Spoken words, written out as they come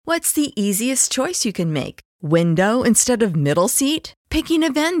What's the easiest choice you can make? Window instead of middle seat? Picking a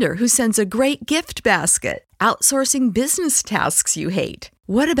vendor who sends a great gift basket? Outsourcing business tasks you hate?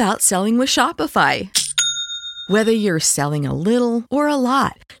 What about selling with Shopify? Whether you're selling a little or a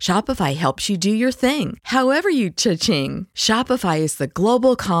lot, Shopify helps you do your thing, however you cha-ching. Shopify is the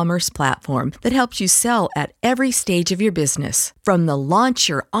global commerce platform that helps you sell at every stage of your business. From the launch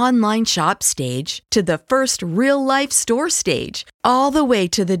your online shop stage to the first real-life store stage, all the way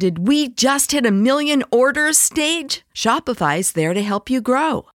to the did we just hit a million orders stage. Shopify's there to help you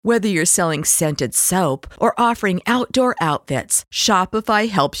grow. Whether you're selling scented soap or offering outdoor outfits, Shopify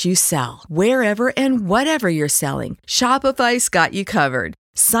helps you sell. Wherever and whatever you're selling, Shopify's got you covered.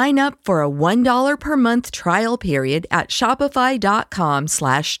 Sign up for a $1 per month trial period at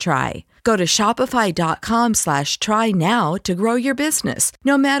shopify.com/try. Go to shopify.com/try now to grow your business,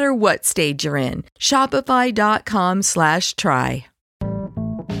 no matter what stage you're in. Shopify.com/try.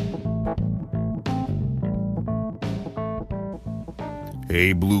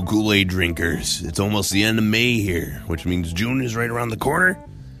 Hey, Blue Kool-Aid drinkers. It's almost the end of May here, which means June is right around the corner,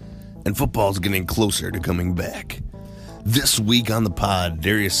 and football's getting closer to coming back. This week on the pod,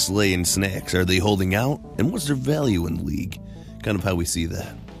 Darius Slay and Snacks, are they holding out, and what's their value in the league? Kind of how we see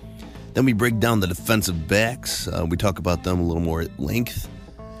that. Then we break down the defensive backs. We talk about them a little more at length,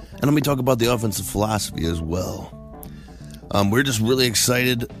 and then we talk about the offensive philosophy as well. We're just really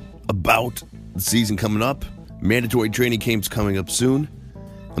excited about the season coming up. Mandatory training camp's coming up soon,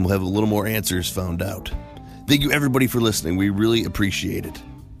 and we'll have a little more answers found out. Thank you, everybody, for listening. We really appreciate it.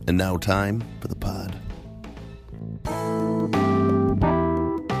 And now time for the pod.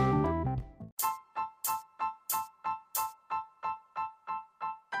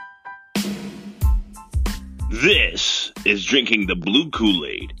 This is Drinking the Blue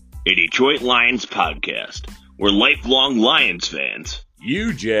Kool-Aid, a Detroit Lions podcast. We're lifelong Lions fans.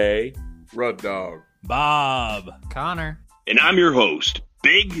 You, Jay. Rud Dog. Bob. Connor. And I'm your host,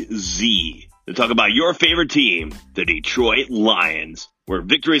 Big Z, to talk about your favorite team, the Detroit Lions, where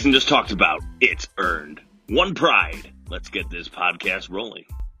victory isn't just talked about, it's earned. One pride. Let's get this podcast rolling.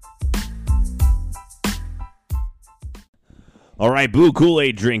 All right, Blue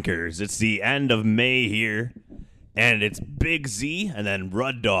Kool-Aid drinkers, it's the end of May here, and it's Big Z and then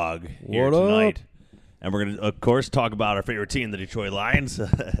Rud Dog here tonight. And we're going to, of course, talk about our favorite team, the Detroit Lions,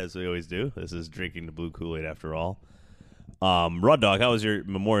 as we always do. This is Drinking the Blue Kool-Aid after all. Rud Dog, how was your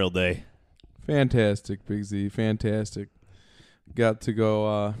Memorial Day? Fantastic, Big Z, fantastic. Got to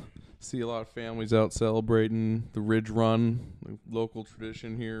go see a lot of families out celebrating the Ridge Run, the local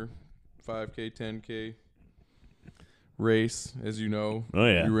tradition here, 5K, 10K race, as you know. Oh,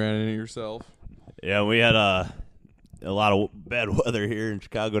 yeah. You ran in it yourself. Yeah, we had a lot of bad weather here in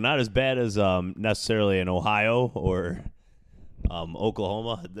Chicago. Not as bad as necessarily in Ohio or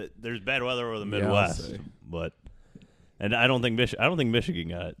Oklahoma. There's bad weather over the Midwest, and I don't think Michigan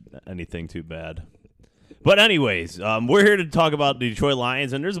got anything too bad. But anyways, we're here to talk about the Detroit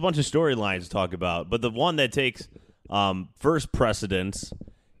Lions, and there's a bunch of storylines to talk about. But the one that takes first precedence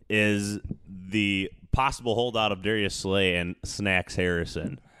is the possible holdout of Darius Slay and Snacks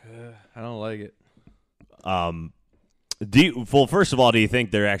Harrison. I don't like it. First of all, do you think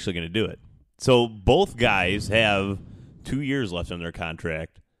they're actually going to do it? So both guys have 2 years left on their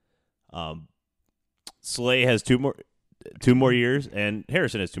contract. Slay has two more years, and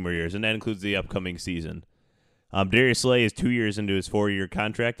Harrison has 2 more years, and that includes the upcoming season. Darius Slay is 2 years into his 4-year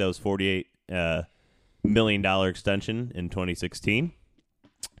contract. That was $48 million extension in 2016.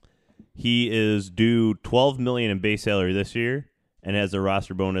 He is due $12 million in base salary this year and has a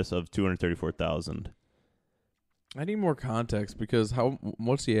roster bonus of $234,000. I need more context because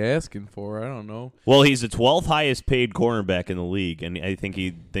what's he asking for? I don't know. Well, he's the 12th highest paid cornerback in the league, and I think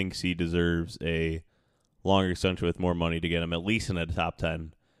he thinks he deserves a longer extension with more money to get him at least in the top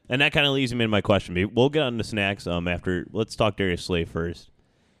 10. And that kind of leads me into my question. We'll get on to Snacks after. Let's talk Darius Slay first.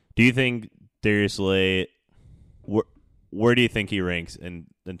 Do you think Darius Slay, where do you think he ranks in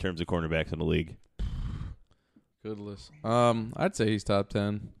terms of cornerbacks in the league? Good list. I'd say he's top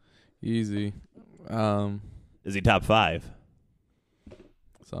 10. Easy. Is he top 5?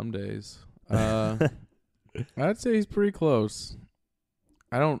 Some days. I'd say he's pretty close.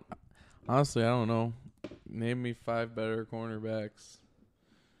 Honestly, I don't know. Name me 5 better cornerbacks.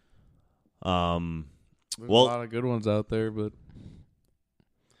 There's a lot of good ones out there, but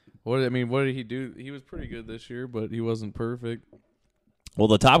what did he do? He was pretty good this year, but he wasn't perfect. Well,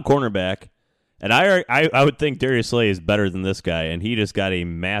 the top cornerback, and I would think Darius Slay is better than this guy, and he just got a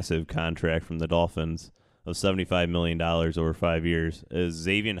massive contract from the Dolphins of $75 million over 5 years, is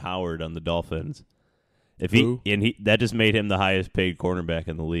Xavier Howard on the Dolphins. That just made him the highest paid cornerback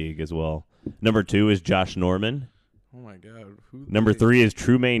in the league as well. Number 2 is Josh Norman. Oh my God! Number 3 is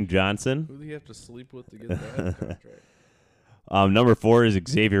Trumaine Johnson. Who do you have to sleep with to get that contract? Number 4 is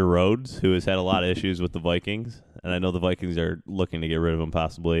Xavier Rhodes, who has had a lot of issues with the Vikings, and I know the Vikings are looking to get rid of him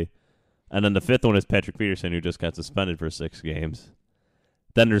possibly. And then the 5th one is Patrick Peterson, who just got suspended for 6 games.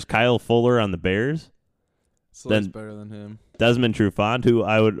 Then there's Kyle Fuller on the Bears. Slay's better than him. Desmond Trufant, who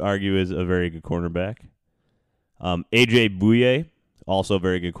I would argue is a very good cornerback. A.J. Bouye, also a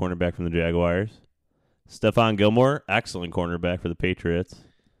very good cornerback from the Jaguars. Stephon Gilmore, excellent cornerback for the Patriots.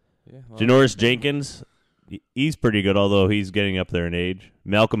 Yeah, Janoris Jenkins, he's pretty good, although he's getting up there in age.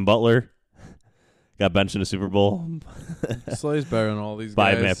 Malcolm Butler got benched in the Super Bowl. Slay's better than all these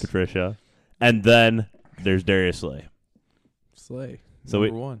by guys. Matt Patricia. And then there's Darius Slay. Slay, so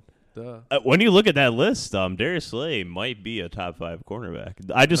number 1. Duh. When you look at that list, Darius Slay might be a top 5 cornerback.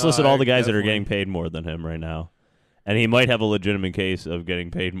 I just listed all the guys that are getting paid more than him right now. And he might have a legitimate case of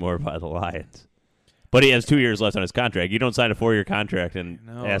getting paid more by the Lions. But he has 2 years left on his contract. You don't sign a 4-year contract and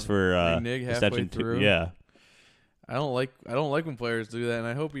ask for extension. Yeah, I don't like when players do that, and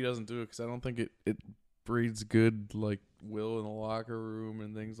I hope he doesn't do it because I don't think it breeds good will in the locker room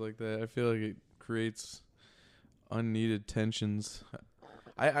and things like that. I feel like it creates unneeded tensions.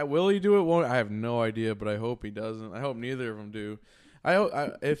 Will he do it? Won't I have no idea, but I hope he doesn't. I hope neither of them do.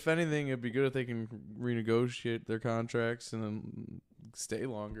 If anything, it'd be good if they can renegotiate their contracts and then stay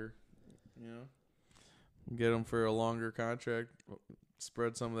longer. Get them for a longer contract,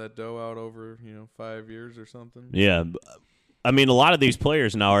 spread some of that dough out over 5 years or something. Yeah, I mean a lot of these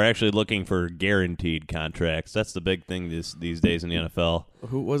players now are actually looking for guaranteed contracts. That's the big thing these days in the NFL.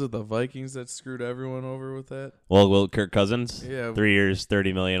 Who was it? The Vikings that screwed everyone over with that? Well, Kirk Cousins. Yeah, 3 years,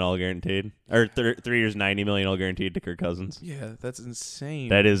 $30 million all guaranteed, or 3 years, $90 million all guaranteed to Kirk Cousins. Yeah, that's insane.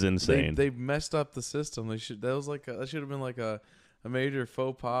 That is insane. They messed up the system. That should have been like a major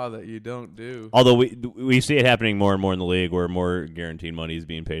faux pas that you don't do. Although we see it happening more and more in the league, where more guaranteed money is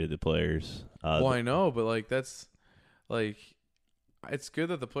being paid to the players. I know, but that's it's good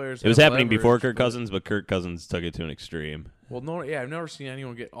that the players. It was happening before Kirk Cousins, but Kirk Cousins took it to an extreme. Well, no, yeah, I've never seen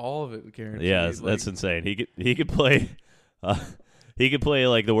anyone get all of it guaranteed. Yeah, that's insane. He could play. He could play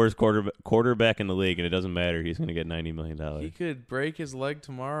like the worst quarterback in the league, and it doesn't matter. He's going to get $90 million. He could break his leg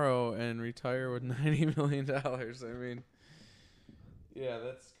tomorrow and retire with $90 million. I mean. Yeah,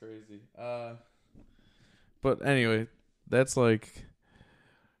 that's crazy. But anyway, that's I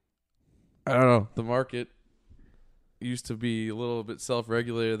don't know. The market used to be a little bit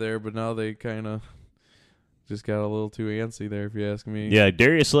self-regulated there, but now they kind of just got a little too antsy there, if you ask me. Yeah,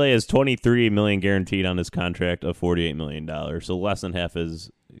 Darius Slay has $23 million guaranteed on his contract of $48 million, so less than half his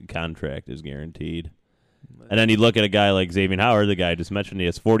contract is guaranteed. And then you look at a guy like Xavier Howard, the guy I just mentioned, he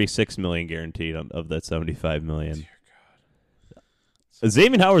has $46 million guaranteed of that $75 million.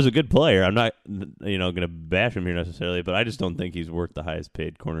 Xavier Howard's a good player. I'm not, going to bash him here necessarily, but I just don't think he's worth the highest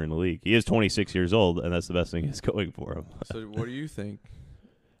paid corner in the league. He is 26 years old, and that's the best thing he's going for him. So what do you think?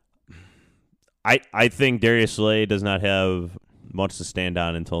 I think Darius Slay does not have much to stand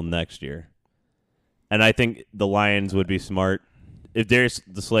on until next year. And I think the Lions would be smart if Darius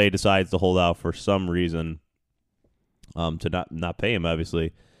Slay decides to hold out for some reason to not pay him,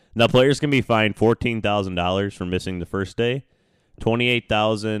 obviously. Now, players can be fined $14,000 for missing the first day,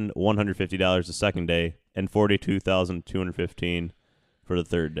 $28,150 the second day, and $42,215 for the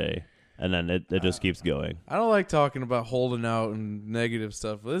third day. And then it just keeps going. I don't like talking about holding out and negative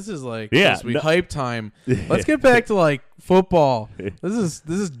stuff. But this is hype time. Let's get back to football. This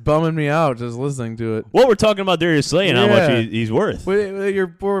is bumming me out just listening to it. Well, we're talking about Darius Slay and how much he's worth. We're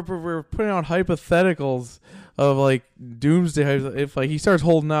putting out hypotheticals of doomsday. If he starts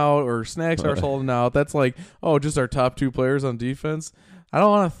holding out or Snack starts holding out, that's just our top 2 players on defense. I don't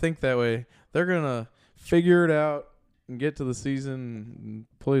want to think that way. They're gonna figure it out and get to the season and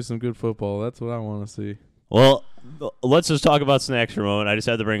play some good football. That's what I want to see. Well, let's just talk about Snacks for a moment. I just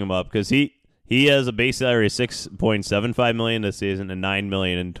had to bring him up because he has a base salary of $6.75 million this season and $9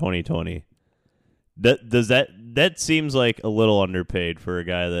 million in 2020. That seems like a little underpaid for a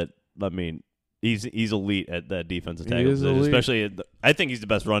guy that, I mean, he's elite at that defensive tackle position. Especially, I think he's the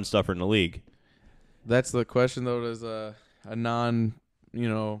best run stuffer in the league. That's the question, though. Does a non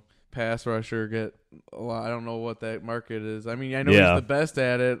pass rusher get a lot? I don't know what that market is. I mean, I know he's the best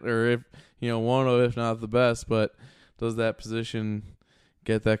at it, or if one of, if not the best. But does that position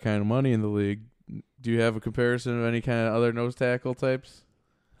get that kind of money in the league? Do you have a comparison of any kind of other nose tackle types?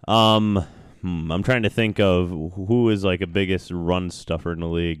 I'm trying to think of who is a biggest run stuffer in the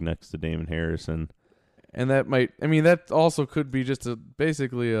league next to Damon Harrison. And that might, that also could be just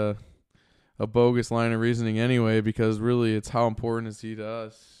basically a a bogus line of reasoning anyway, because really it's how important is he to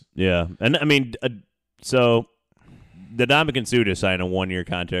us. Yeah. And, I mean, so the Ndamukong Suh just signed a 1-year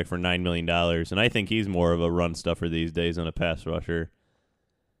contract for $9 million, and I think he's more of a run stuffer these days than a pass rusher.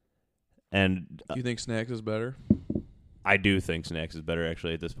 And You think Snacks is better? I do think Snacks is better,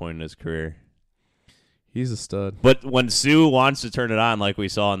 actually, at this point in his career. He's a stud. But when Suh wants to turn it on, like we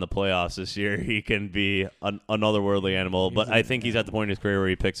saw in the playoffs this year, he can be an otherworldly animal. But I think he's at the point in his career where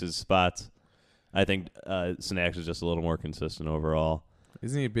he picks his spots. I think Snacks is just a little more consistent overall.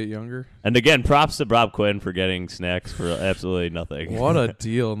 Isn't he a bit younger? And again, props to Rob Quinn for getting Snacks for absolutely nothing. What a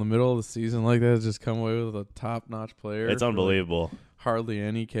deal in the middle of the season like that. Just come away with a top-notch player. It's unbelievable. Hardly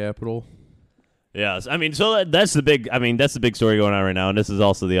any capital. Yes, I mean, so that's the big story going on right now, and this is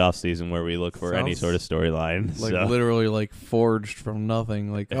also the off season where we look for any sort of storyline. Literally like forged from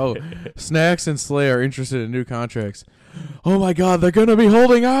nothing. Like, oh, Snacks and Slay are interested in new contracts. Oh my God, they're gonna be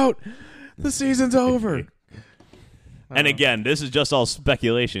holding out. The season's over. And again, this is just all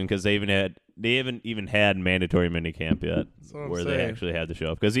speculation because they haven't even had mandatory minicamp yet, where they actually had to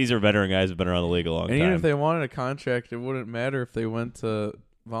show up, because these are veteran guys who've been around the league a long time. And even if they wanted a contract, it wouldn't matter if they went to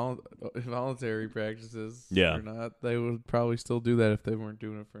voluntary practices or not. They would probably still do that if they weren't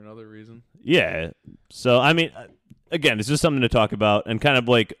doing it for another reason. Yeah. So, I mean, again, it's just something to talk about, and kind of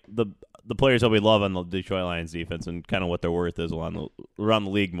like the players that we love on the Detroit Lions defense and kind of what their worth is around the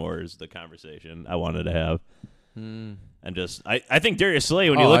league more is the conversation I wanted to have. And just, I think Darius Slay,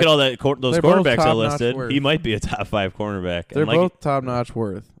 when you look at all those cornerbacks I listed, he might be a top 5 cornerback. They're both top-notch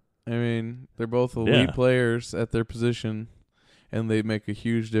worth. I mean, they're both elite players at their position, and they make a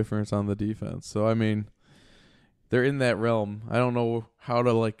huge difference on the defense. So, I mean, they're in that realm. I don't know how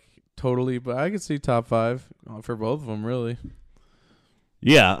to, totally, but I could see top 5 for both of them, really.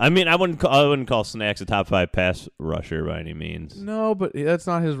 Yeah, I mean, I wouldn't call Snacks a top 5 pass rusher by any means. No, but that's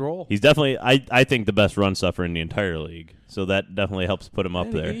not his role. He's definitely, I think, the best run stuffer in the entire league. So that definitely helps put him up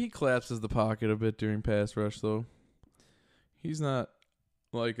there. He collapses the pocket a bit during pass rush, though. He's not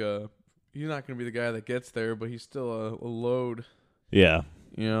he's not going to be the guy that gets there, but he's still a load. Yeah.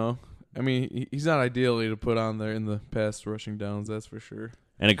 You know? I mean, he's not ideally to put on there in the pass rushing downs, that's for sure.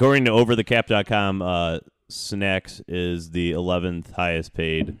 And according to overthecap.com, Snacks is the 11th highest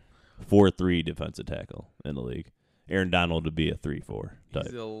paid 4-3 defensive tackle in the league. Aaron Donald would be a 3-4 type.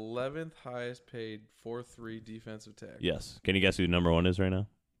 He's the 11th highest paid 4-3 defensive tackle. Yes. Can you guess who number 1 is right now?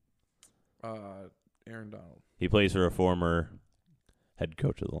 Aaron Donald. He plays for a former head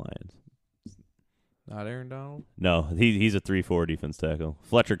coach of the Lions. Not Aaron Donald? No, he's a 3-4 defense tackle.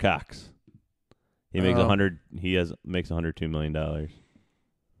 Fletcher Cox. He makes makes $102 million.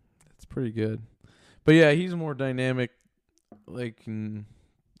 That's pretty good. But yeah, he's a more dynamic,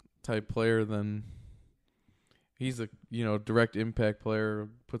 type player than he's a direct impact player.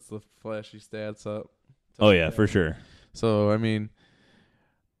 Puts the flashy stats up. Oh yeah, for sure. So I mean,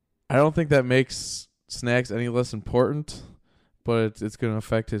 I don't think that makes Snacks any less important, but it's going to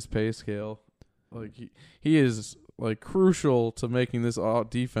affect his pay scale. He is crucial to making this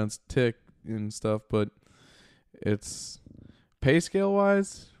defense tick and stuff, but it's pay scale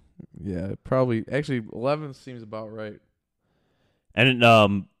wise. Yeah, probably. Actually, 11 seems about right.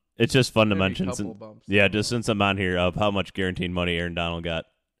 And it's just fun to mention, since I'm on here, of how much guaranteed money Aaron Donald got,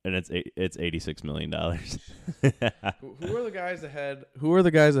 and it's $86 million. Who are the guys ahead? Who are the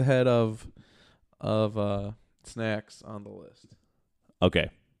guys ahead of Snacks on the list?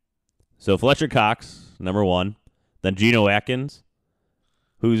 Okay, so Fletcher Cox, number 1, then Geno Atkins,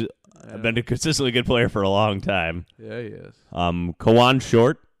 who's been a consistently good player for a long time. Yeah, he is. Kawan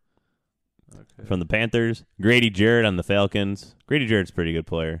Short. Okay. From the Panthers. Grady Jarrett on the Falcons. Grady Jarrett's a pretty good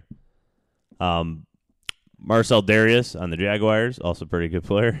player. Marcel Darius on the Jaguars, also pretty good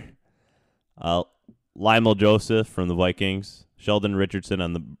player. Lionel Joseph from the Vikings. Sheldon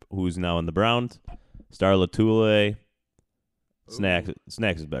Richardson who's now in the Browns. Star Latule. Snacks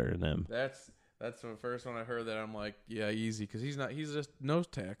is better than him. That's the first one I heard that I'm like, yeah, easy, because he's just nose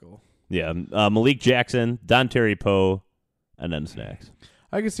tackle. Yeah, Malik Jackson, Don Terry Poe, and then Snacks.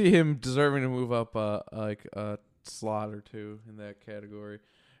 I can see him deserving to move up a slot or two in that category.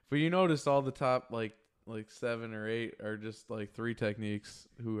 But you notice all the top like 7 or 8 are just 3 techniques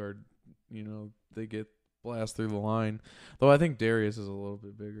who are, they get blast through the line. Though I think Darius is a little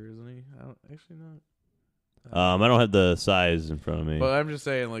bit bigger, isn't he? I don't have the size in front of me. But I'm just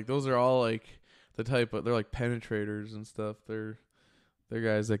saying, those are all the type of, they're penetrators and stuff. They're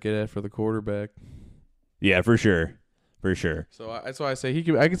guys that get at for the quarterback. Yeah, for sure. For sure. So that's why I say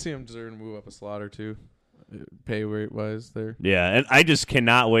I can see him deserving to move up a slot or two, pay rate wise there. Yeah, and I just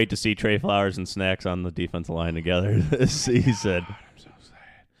cannot wait to see Trey Flowers and Snacks on the defensive line together this season. I'm so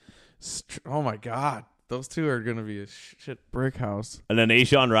sad. Oh my God, those two are gonna be a shit brick house. And then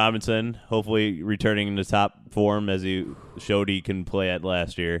A'Shawn Robinson, hopefully returning into top form as he showed he can play at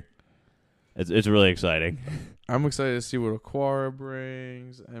last year. It's really exciting. I'm excited to see what Aquara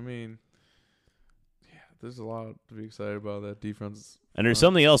brings. I mean, yeah, there's a lot to be excited about that defense. And there's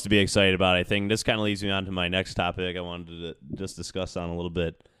something else to be excited about, I think. This kind of leads me on to my next topic I wanted to just discuss on a little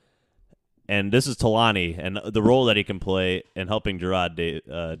bit. And this is Talani and the role that he can play in helping Gerard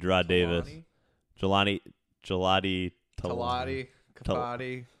Davis. Talati, Capati,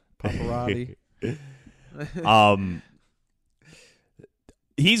 Paparotti.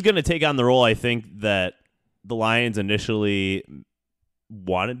 He's going to take on the role I think that the Lions initially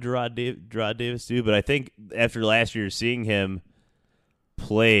wanted Gerard Davis to, but I think after last year seeing him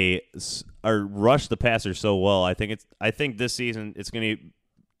play or rush the passer so well, I think this season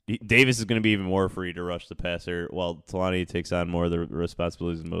Davis is going to be even more free to rush the passer while Talani takes on more of the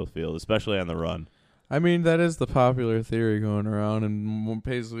responsibilities in the middle field, especially on the run. I mean, that is the popular theory going around, and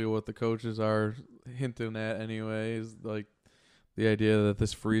basically what the coaches are hinting at anyway is like the idea that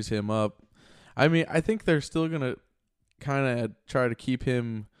this frees him up. I mean, I think they're still going to kind of try to keep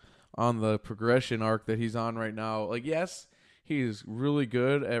him on the progression arc that he's on right now. Like, yes, he's really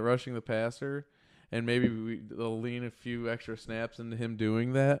good at rushing the passer, and maybe they'll lean a few extra snaps into him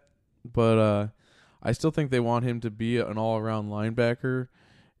doing that. But I still think they want him to be an all-around linebacker,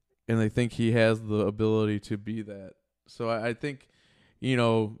 and they think he has the ability to be that. So I think,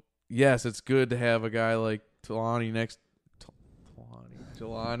 yes, it's good to have a guy like Jelani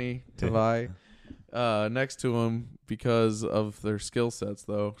Tavai next to him because of their skill sets,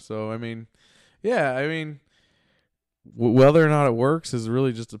 though. So, whether or not it works is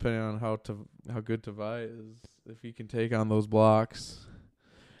really just depending on how good Tavai is. If he can take on those blocks,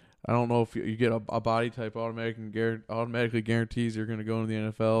 I don't know if you get a body type automatically guarantees you're going to go into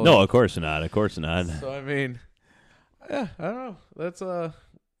the NFL. No, of course not. Of course not. So I don't know. That's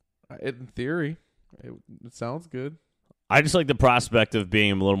in theory, it sounds good. I just like the prospect of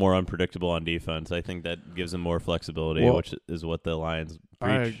being a little more unpredictable on defense. I think that gives him more flexibility, which is what the Lions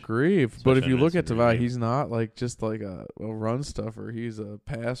preach. I agree, but if you look at Tavai, he's not just like a run stuffer. He's a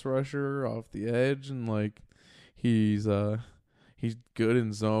pass rusher off the edge, and he's good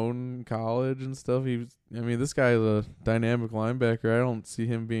in zone in college and stuff. This guy is a dynamic linebacker. I don't see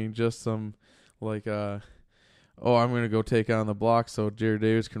him being just some I'm going to go take on the block so Jared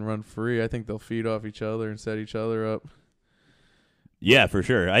Davis can run free. I think they'll feed off each other and set each other up. Yeah, for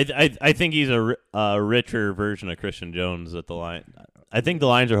sure. I think he's a richer version of Christian Jones at the line. I think the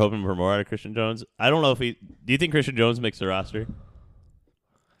Lions are hoping for more out of Christian Jones. I don't know if do you think Christian Jones makes the roster?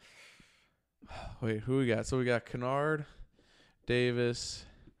 Wait, who we got? So we got Kennard, Davis,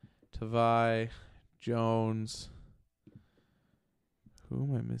 Tavai, Jones. Who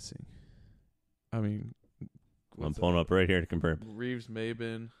am I missing? I'm pulling up right here to confirm.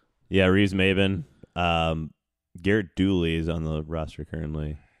 Reeves-Maybin. Yeah, Reeves-Maybin. Garrett Dooley is on the roster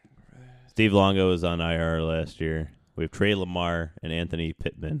currently. Steve Longo was on IR last year. We have Trey Lamar and Anthony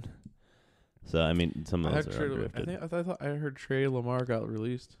Pittman. So some of those are undrafted. I thought I heard Trey Lamar got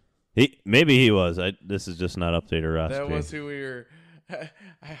released. Maybe he was. This is just not updated roster. That was who we were. I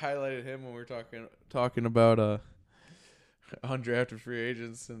highlighted him when we were talking about undrafted free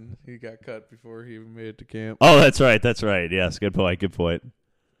agents, and he got cut before he even made it to camp. Oh, that's right. That's right. Yes, good point. Good point.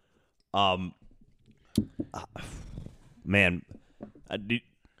 Man,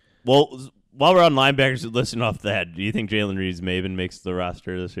 while we're on linebackers, listen off that. Do you think Jalen Reeves-Maybin makes the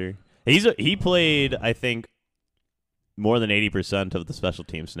roster this year? He played, I think, more than 80% of the special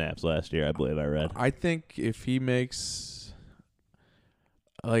team snaps last year, I believe I read. I think if he makes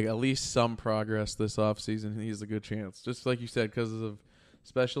at least some progress this offseason, he has a good chance. Just like you said, because of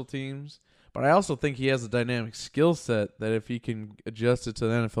special teams. But I also think he has a dynamic skill set that if he can adjust it to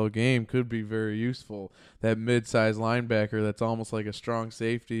the NFL game could be very useful. That mid-sized linebacker that's almost like a strong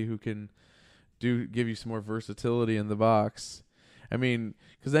safety who can give you some more versatility in the box.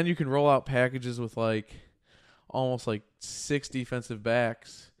 Because then you can roll out packages with almost 6 defensive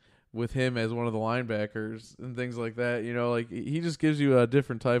backs with him as one of the linebackers and things like that. He just gives you a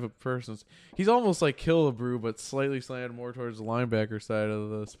different type of person. He's almost like Killebrew, but slightly slanted more towards the linebacker side of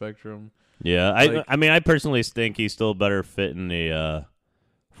the spectrum. Yeah, I personally think he's still better fit in the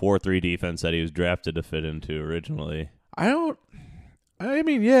 4-3 defense that he was drafted to fit into originally. Yeah,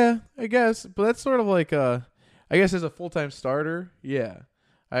 I guess. But that's sort of I guess as a full-time starter, yeah,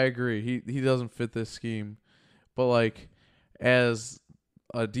 I agree. He doesn't fit this scheme. But, as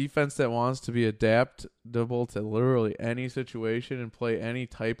a defense that wants to be adaptable to literally any situation and play any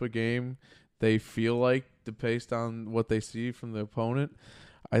type of game they feel like based on what they see from the opponent,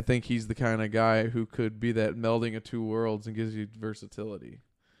 I think he's the kind of guy who could be that melding of two worlds and gives you versatility.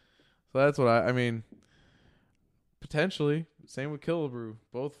 So that's what I mean. Potentially, same with Killebrew.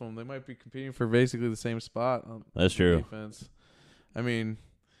 Both of them, they might be competing for basically the same spot on That's true. defense. I mean,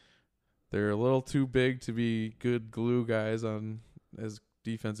 they're a little too big to be good glue guys on as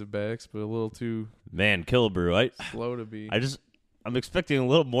defensive backs, but a little too Killebrew. slow to be. I'm expecting a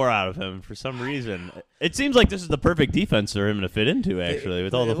little more out of him for some reason. It seems like this is the perfect defense for him to fit into, actually,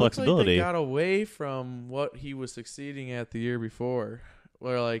 with all the flexibility. Like they got away from what he was succeeding at the year before,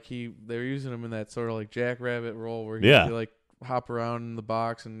 where like they were using him in that sort of like jackrabbit role, where he could like hop around in the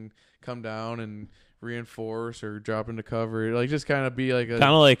box and come down and reinforce or drop into cover, like just kind of be like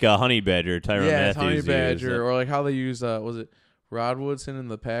a honey badger, Tyrann Matthews. Honey badger, or like how they use was it Rod Woodson and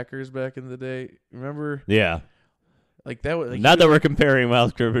the Packers back in the day? Remember? Yeah. Like that was like not that we're comparing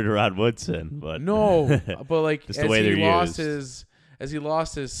Miles Gerber to Rod Woodson, but no, but like just the way they're used. As he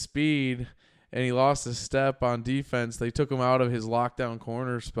lost his speed and he lost his step on defense, they took him out of his lockdown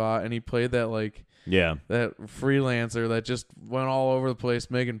corner spot, and he played that that freelancer that just went all over the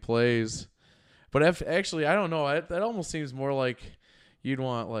place making plays. But actually, I don't know. That almost seems more like you'd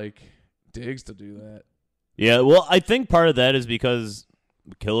want like Diggs to do that. Yeah, well, I think part of that is because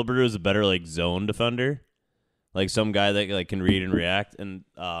Killebrew is a better like zone defender. Like some guy that can read and react, and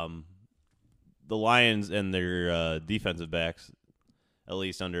the Lions and their defensive backs, at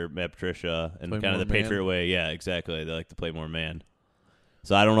least under Matt Patricia and kind of the Patriot way, yeah, exactly. They like to play more man.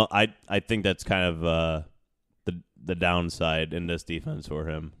 So I don't know. I think that's kind of the downside in this defense for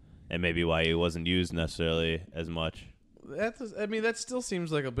him, and maybe why he wasn't used necessarily as much. That still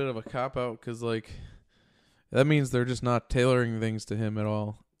seems like a bit of a cop out because that means they're just not tailoring things to him at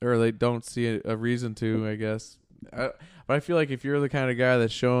all, or they don't see a reason to, I guess. But I feel like if you're the kind of guy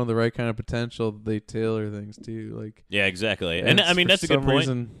that's showing the right kind of potential, they tailor things to you. Like, yeah, exactly. And I mean, that's a good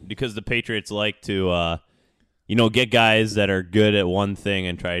point because the Patriots like to, get guys that are good at one thing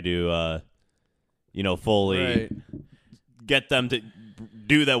and try to, fully get them to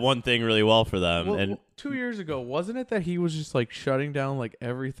do that one thing really well for them. Well, and 2 years ago, wasn't it that he was just like shutting down like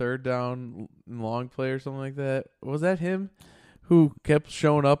every third down long play or something like that? Was that him? Who kept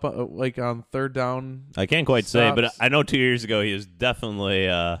showing up like on third down? I can't quite say, but I know 2 years ago he was definitely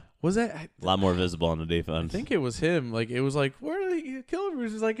was that a lot more visible on the defense. I think it was him. Like it was like where are the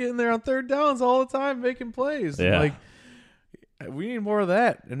Killebrews is like getting there on third downs all the time making plays. Yeah. Like we need more of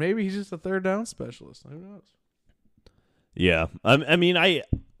that, and maybe he's just a third down specialist. Who knows? Yeah, I mean I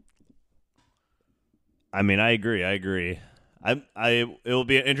agree. It will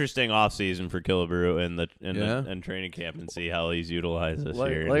be an interesting offseason for Killebrew in training camp and see how he's utilized this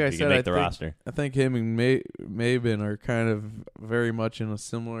year. Like if I he said, can make the roster. I think him and Maben are kind of very much in a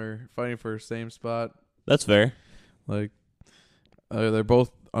similar fighting for the same spot. That's fair. Like they're both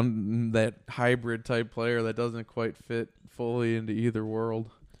that hybrid type player that doesn't quite fit fully into either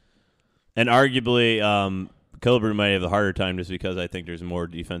world. And arguably, Killebrew might have a harder time just because I think there's more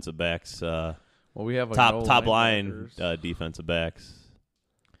defensive backs. Well, we have top line defensive backs.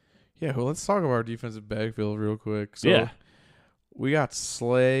 Yeah, well, let's talk about our defensive backfield real quick. So we got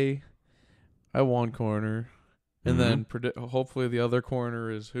Slay at one corner, and then hopefully the other corner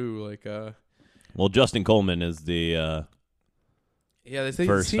is who? Well, Justin Coleman is the they say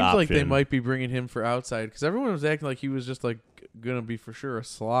first it seems option. like they might be bringing him for outside because everyone was acting like he was just like gonna be for sure a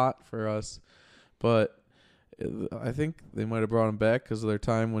slot for us, but I think they might have brought him back because of their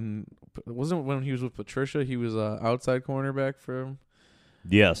time when he was with Patricia. He was outside cornerback for him.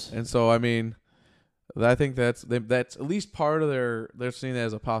 Yes, and so I mean, I think that's at least part of they're seeing that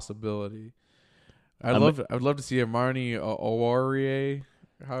as a possibility. I'd love to see Amani Oruwariye,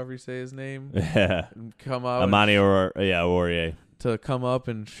 however you say his name, come out. Amani Oruwariye to come up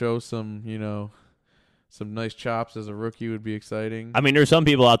and show some some nice chops as a rookie would be exciting. I mean, there's some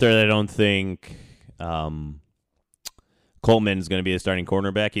people out there that don't think Coleman's going to be the starting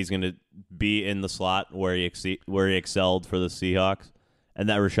cornerback. He's going to be in the slot where he excelled for the Seahawks, and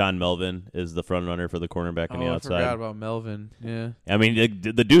that Rashaan Melvin is the front runner for the cornerback on the outside. I forgot about Melvin. Yeah, I mean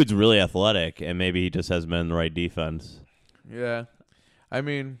the dude's really athletic, and maybe he just hasn't been in the right defense. Yeah, I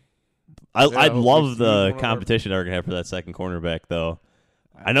mean, I'd love the competition they're going to have for that second cornerback, though.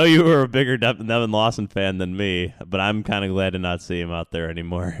 I know you were a bigger Nevin Lawson fan than me, but I'm kind of glad to not see him out there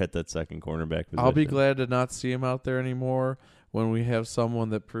anymore at that second cornerback position. I'll be glad to not see him out there anymore when we have someone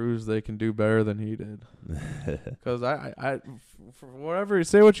that proves they can do better than he did. Because I, for whatever,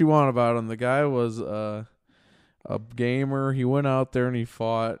 say what you want about him, the guy was a gamer. He went out there and he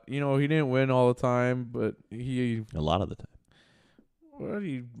fought. He didn't win all the time, but a lot of the time. Well,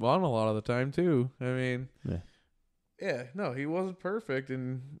 he won a lot of the time too. I mean, Yeah, no, he wasn't perfect,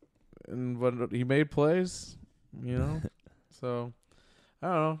 but he made plays, So, I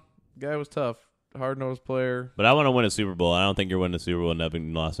don't know. Guy was tough. Hard-nosed player. But I want to win a Super Bowl. I don't think you're winning a Super Bowl with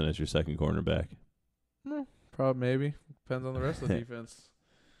Nevin Lawson as your second cornerback. Probably, maybe. Depends on the rest of the defense.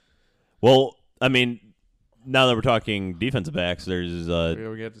 Well, I mean, now that we're talking defensive backs, there's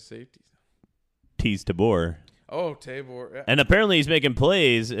We get to safety. Tease Tabor. Oh, Tabor. Yeah. And apparently he's making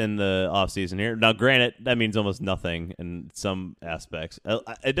plays in the offseason here. Now, granted, that means almost nothing in some aspects.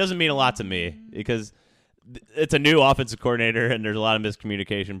 It doesn't mean a lot to me because it's a new offensive coordinator and there's a lot of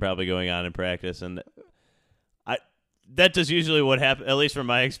miscommunication probably going on in practice. And that is usually what happens, at least from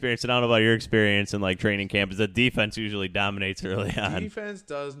my experience. And I don't know about your experience in like training camp, is that defense usually dominates early on. Defense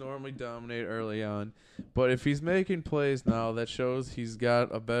does normally dominate early on. But if he's making plays now, that shows he's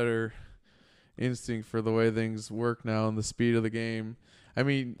got a better instinct for the way things work now and the speed of the game. I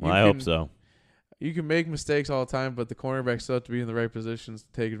mean, I hope so. You can make mistakes all the time, but the cornerbacks still have to be in the right positions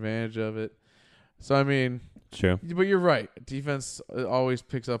to take advantage of it. So, I mean, True. But you're right. Defense always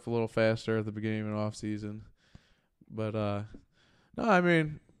picks up a little faster at the beginning of an off season. But no, I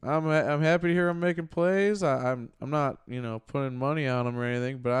mean, I'm happy to hear him making plays. I'm not putting money on him or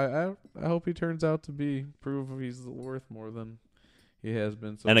anything, but I hope he turns out to prove he's worth more than he has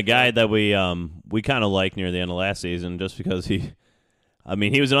been. So and a guy that we kind of liked near the end of last season, just because he was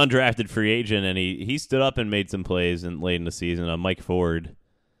an undrafted free agent and he stood up and made some plays late in the season. Mike Ford.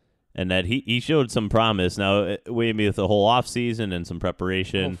 And that he showed some promise. Now, maybe with the whole offseason and some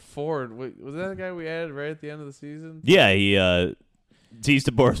preparation. Oh, Ford. Wait, was that the guy we added right at the end of the season? Yeah, Tease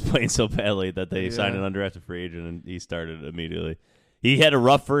Tabor was playing so badly that they signed an undrafted free agent, and he started immediately. He had a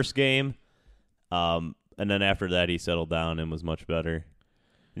rough first game, and then after that he settled down and was much better.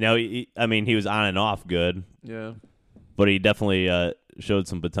 Now, he was on and off good. Yeah. But he definitely showed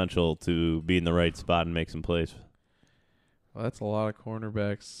some potential to be in the right spot and make some plays. Well, that's a lot of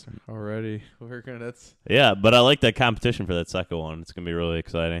cornerbacks already. Yeah, but I like that competition for that second one. It's gonna be really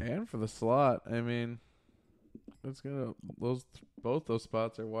exciting. And for the slot, I mean, both those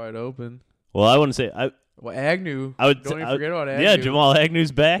spots are wide open. Well, I wouldn't say Agnew. Don't even forget about Agnew. Yeah, Jamal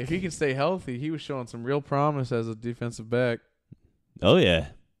Agnew's back. If he can stay healthy, he was showing some real promise as a defensive back. Oh yeah,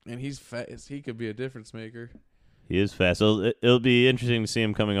 and he's fast. He could be a difference maker. He is fast. So it'll be interesting to see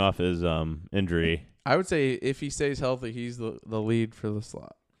him coming off his injury. I would say if he stays healthy, he's the lead for the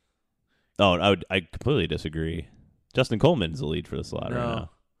slot. Oh, I completely disagree. Justin Coleman's the lead for the slot right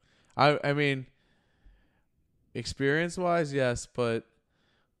now. I mean, experience-wise, yes, but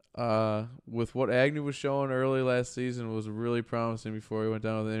with what Agnew was showing early last season was really promising before he went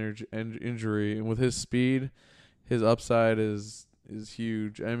down with an injury. And with his speed, his upside is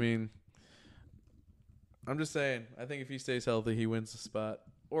huge. I mean, I'm just saying, I think if he stays healthy, he wins the spot,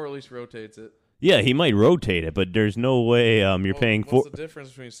 or at least rotates it. Yeah, he might rotate it, but there's no way you're paying What's the difference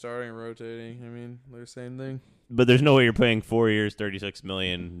between starting and rotating? I mean, they're the same thing. But there's no way you're paying 4 years, $36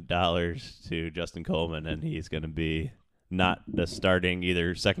 million to Justin Coleman, and he's going to be not the starting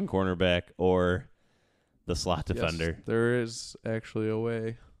either second cornerback or the slot defender. Yes, there is actually a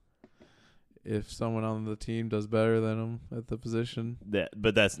way. If someone on the team does better than him at the position,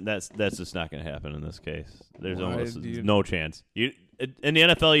 but that's just not going to happen in this case. There's almost no chance. In the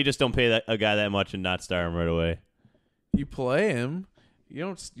NFL, you just don't pay a guy that much and not start him right away. You play him. You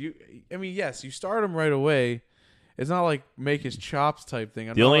don't. Yes, you start him right away. It's not like make his chops type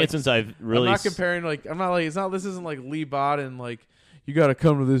thing. The only instance I've really I'm not comparing this isn't like Lee Bodden, like you got to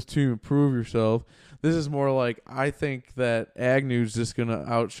come to this team and prove yourself. This is more like I think that Agnew's just gonna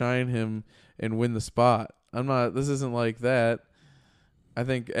outshine him and win the spot. This isn't like that. I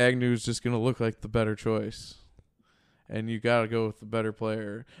think Agnew's just going to look like the better choice. And you got to go with the better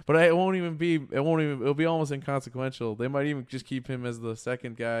player. But it'll be almost inconsequential. They might even just keep him as the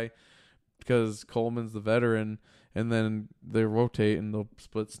second guy because Coleman's the veteran, and then they rotate and they'll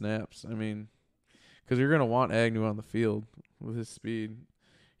split snaps. I mean, because you're going to want Agnew on the field with his speed.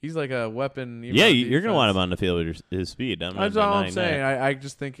 He's like a weapon. Yeah, you're going to want him on the field with his speed. That's all I'm saying. I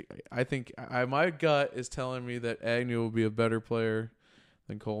just think my gut is telling me that Agnew will be a better player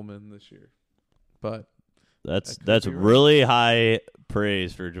than Coleman this year. But that's really high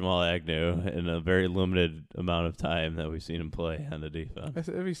praise for Jamal Agnew in a very limited amount of time that we've seen him play on the defense.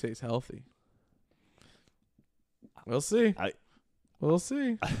 If he stays healthy, we'll see. We'll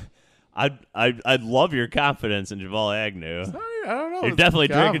see. I'd love your confidence in Jamal Agnew. I don't know. You're definitely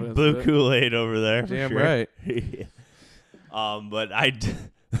drinking blue Kool-Aid over there. Damn sure. right. But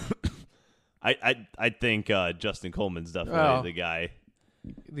I think Justin Coleman's definitely the guy.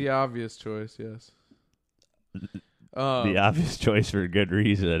 The obvious choice, yes. The obvious choice for good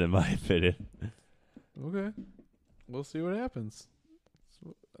reason, in my opinion. Okay. we'll see what happens.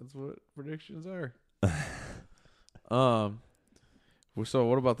 That's what predictions are. So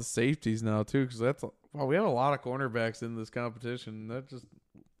what about the safeties now too? Because we have a lot of cornerbacks in this competition.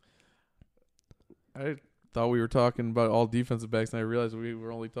 I thought we were talking about all defensive backs, and I realized we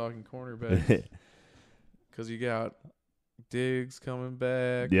were only talking cornerbacks. Because you got Diggs coming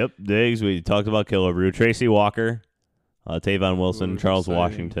back. Yep, Diggs. We talked about Killebrew, Tracy Walker, Tavon Wilson, Charles exciting.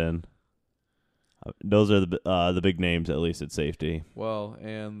 Washington. Those are the big names, at least at safety. Well,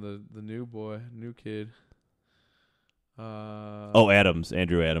 and the new kid. Adams,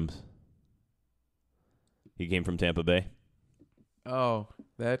 Andrew Adams. He came from Tampa Bay. Oh,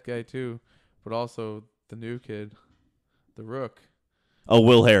 that guy too, but also the new kid, the Rook. Oh,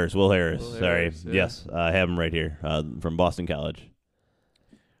 Will Harris. Will Sorry. Harris, yeah. Yes, I have him right here from Boston College.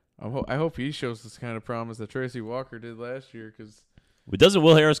 I hope he shows this kind of promise that Tracy Walker did last year. Because doesn't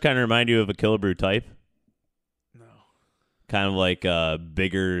Will Harris kind of remind you of a Killebrew type? No. Kind of like a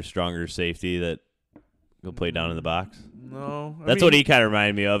bigger, stronger safety that will play down in the box. No, That's what he kind of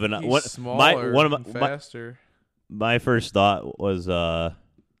reminded me of. And he's smaller, and faster. My first thought was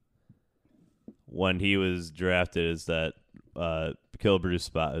when he was drafted is that Killebrew's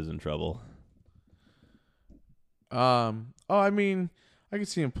spot is in trouble. I mean, I can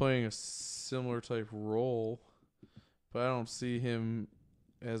see him playing a similar type role, but I don't see him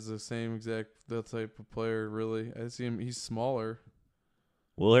as the same that type of player, really. I see him, he's smaller.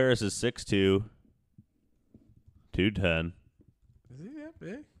 Will Harris is 6'2", 210. Is he that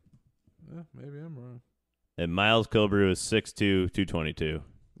big? Maybe I'm wrong. And Miles Killebrew is 6'2", 222.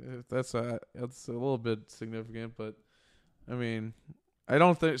 That's a little bit significant, but I mean, I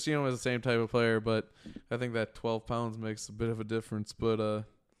don't see him as the same type of player, but I think that 12 pounds makes a bit of a difference. But a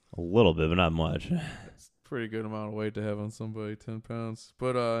little bit, but not much. It's a pretty good amount of weight to have on somebody, 10 pounds.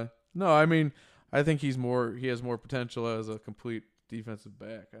 But no, I mean, I think he has more potential as a complete defensive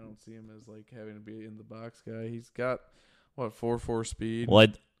back. I don't see him as like having to be in the box guy. He's got 4.4 speed. Well,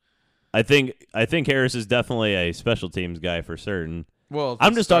 I think Harris is definitely a special teams guy for certain. Well,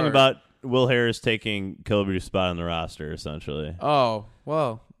 I'm just talking about Will Harris taking Killebrew's spot on the roster, essentially. Oh,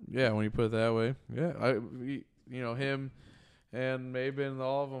 well, yeah, when you put it that way. Yeah, him and Maben,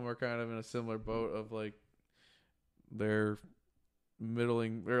 all of them are kind of in a similar boat of like they're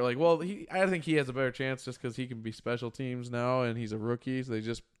middling. They're like, well, I think he has a better chance just because he can be special teams now and he's a rookie, so they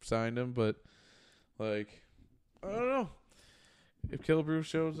just signed him. But like, I don't know. If Killebrew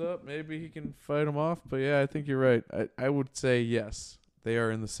shows up, maybe he can fight him off. But yeah, I think you're right. I would say yes. They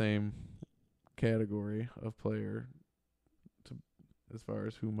are in the same category of player as far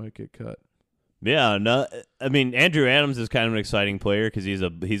as who might get cut. Yeah, no, I mean Andrew Adams is kind of an exciting player because he's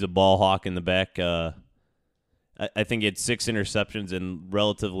a ball hawk in the back. I think he had 6 interceptions in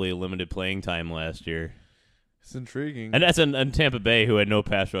relatively limited playing time last year. It's intriguing, and that's in Tampa Bay, who had no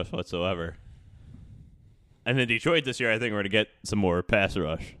pass rush whatsoever. And in Detroit this year, I think we're going to get some more pass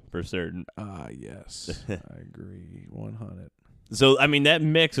rush for certain. Yes, I agree, 100. So, I mean, that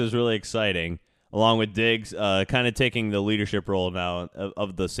mix is really exciting, along with Diggs kind of taking the leadership role now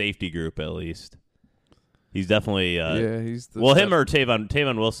of the safety group, at least. He's definitely he's the him or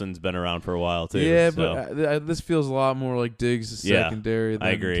Tavon Wilson's been around for a while, too. Yeah, so. but this feels a lot more like Diggs' secondary than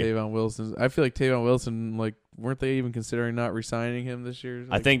I agree. Tavon Wilson's. I feel like Tavon Wilson, like, weren't they even considering not re-signing him this year?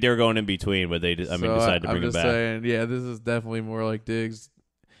 I think they were going in between, but they decided to bring him back. Saying, yeah, this is definitely more like Diggs.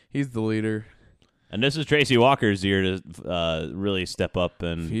 He's the leader. And this is Tracy Walker's year to really step up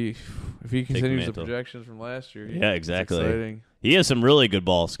and if he continues the projections from last year. Yeah, exactly. It's exciting. He has some really good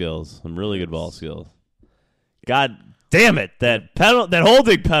ball skills. God damn it! That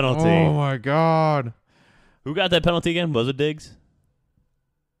holding penalty. Oh my God! Who got that penalty again? Was it Diggs?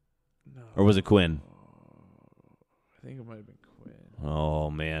 No. Or was it Quinn? I think it might have been Quinn.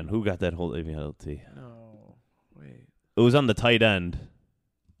 Oh man, who got that holding penalty? No, wait. It was on the tight end.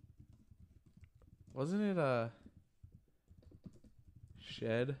 Wasn't it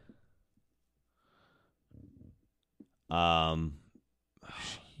Shed?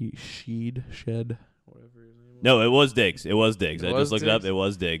 Shed. Whatever his name was. No, it was Diggs. I just looked it up. It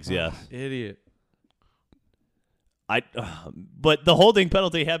was Diggs. Yes. Idiot. But the holding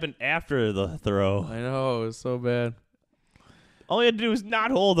penalty happened after the throw. I know, it was so bad. All he had to do was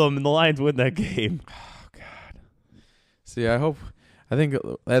not hold them, and the Lions win that game. Oh God. See, I think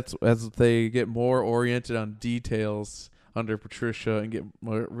that's as they get more oriented on details under Patricia and get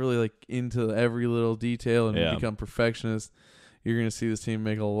more, really like into every little detail and become perfectionists. You're going to see this team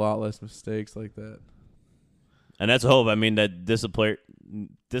make a lot less mistakes like that. And that's a hope. I mean, that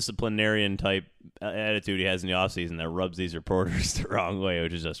disciplinarian type attitude he has in the offseason that rubs these reporters the wrong way,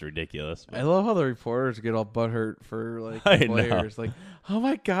 which is just ridiculous. I love how the reporters get all butthurt for like I the know. players. Like, oh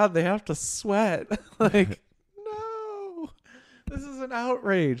my God, they have to sweat. Like, no, this is an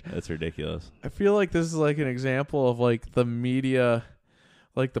outrage. That's ridiculous. I feel like this is like an example of like the media,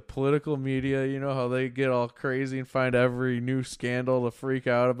 like the political media. You know how they get all crazy and find every new scandal to freak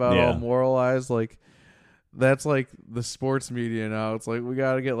out about, Yeah. all moralized. Like, that's like the sports media now. It's like we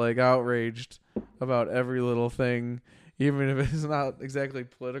got to get like outraged about every little thing, even if it's not exactly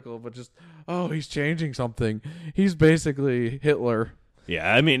political, but just, oh, he's changing something. He's basically Hitler.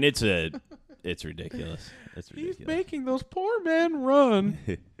 Yeah, I mean it's ridiculous. It's ridiculous. He's making those poor men run.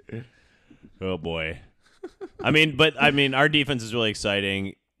 Oh boy. I mean, our defense is really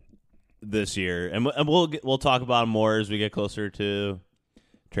exciting this year, and we'll talk about it more as we get closer to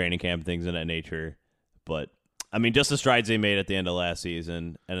training camp and things of that nature. But I mean, just the strides they made at the end of last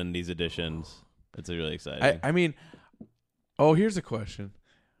season, and then these additions, it's really exciting. I mean, oh, here's a question.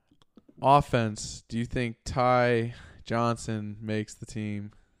 Offense, do you think Ty Johnson makes the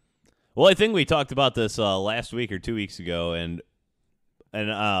team? Well, I think we talked about this last week or 2 weeks ago, and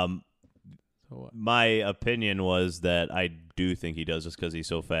my opinion was that I do think he does just because he's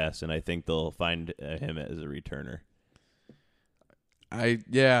so fast, and I think they'll find him as a returner.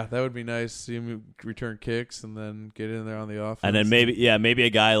 Yeah, that would be nice. See him return kicks and then get in there on the offense. And then maybe a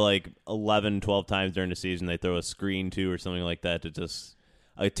guy like 11, 12 times during the season they throw a screen to or something like that to just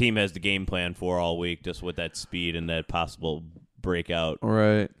a team has the game plan for all week just with that speed and that possible breakout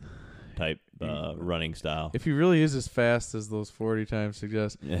right type running style. If he really is as fast as those 40 times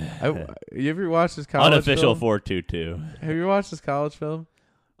suggest. You ever watched his college Unofficial film? 4.22. Have you watched his college film?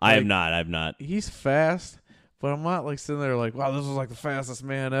 I have not. He's fast, but I'm not like sitting there like, wow, this was like the fastest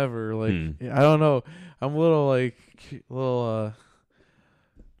man ever. Like, I don't know. I'm a little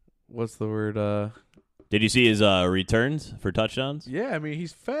what's the word? Did you see his returns for touchdowns? Yeah, I mean,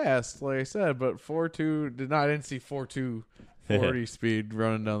 he's fast, like I said, but 4.2 I didn't see 4.2 40 speed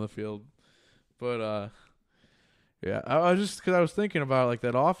running down the field. But yeah, I was just because I was thinking about like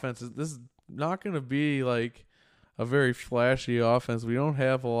that offense. This is not going to be like a very flashy offense. We don't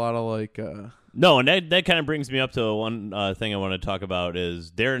have a lot of like. No, and that kind of brings me up to one thing I want to talk about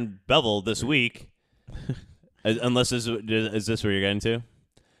is Darren Bevel this week. Unless is this where you're getting to?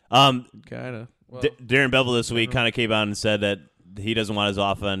 Kind of. Well, Darren Bevel this week kind of came out and said that he doesn't want his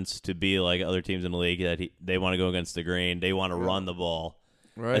offense to be like other teams in the league, that they want to go against the grain. They want to run the ball,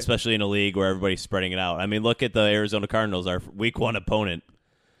 right. Especially in a league where everybody's spreading it out. I mean, look at the Arizona Cardinals, our week one opponent,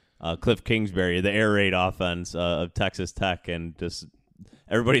 Cliff Kingsbury, the air raid offense of Texas Tech, and just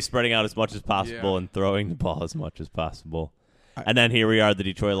everybody's spreading out as much as possible and throwing the ball as much as possible. And then here we are, the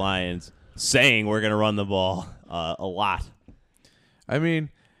Detroit Lions, saying we're going to run the ball a lot. I mean,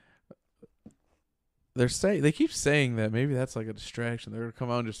 they keep saying that. Maybe that's like a distraction. They're going to come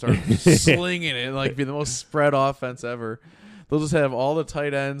out and just start slinging it and like be the most spread offense ever. They'll just have all the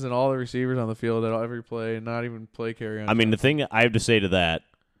tight ends and all the receivers on the field at every play and not even play carry on. I mean, the thing I have to say to that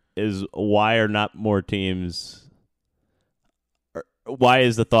is why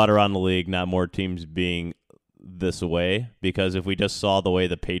is the thought around the league not more teams being this way? Because if we just saw the way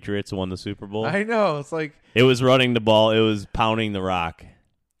the Patriots won the Super Bowl, I know it's like it was running the ball, it was pounding the rock.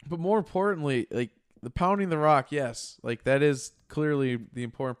 But more importantly, like the pounding the rock, yes, like that is clearly the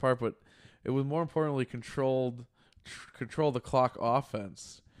important part. But it was more importantly control the clock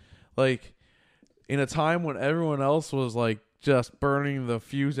offense. Like in a time when everyone else was like just burning the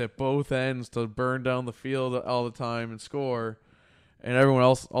fuse at both ends to burn down the field all the time and score. And everyone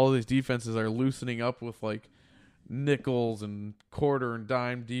else, all these defenses are loosening up with like nickels and quarter and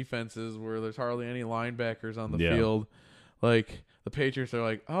dime defenses where there's hardly any linebackers on the field. Like the Patriots are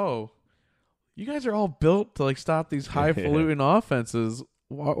like, oh, you guys are all built to like stop these highfalutin offenses.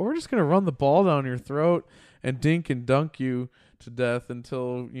 We're just gonna run the ball down your throat and dink and dunk you to death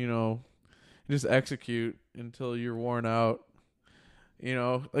until just execute until you're worn out.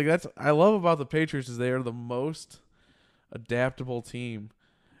 Like that's I love about the Patriots is they are the most adaptable team,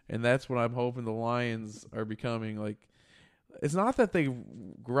 and that's what I'm hoping the Lions are becoming. Like it's not that they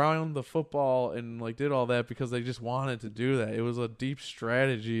ground the football and like did all that because they just wanted to do that. It was a deep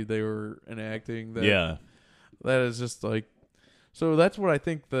strategy they were enacting that is just like, so that's what I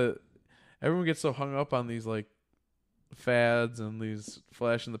think that everyone gets so hung up on these like fads and these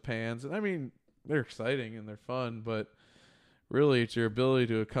flash in the pans, and I mean they're exciting and they're fun, but really it's your ability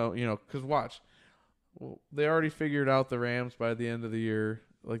to because watch. Well, they already figured out the Rams by the end of the year.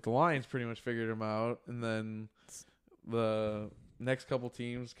 Like the Lions pretty much figured them out, and then the next couple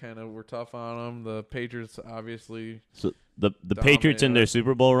teams kind of were tough on them. The Patriots obviously The Patriots in their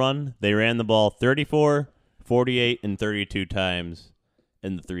Super Bowl run, they ran the ball 34, 48, and 32 times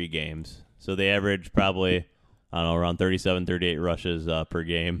in the 3 games. So they averaged probably, I don't know, around 37, 38 rushes per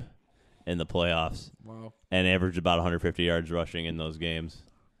game in the playoffs. Wow. And averaged about 150 yards rushing in those games.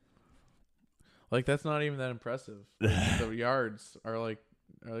 Like, that's not even that impressive. Like, the yards are like,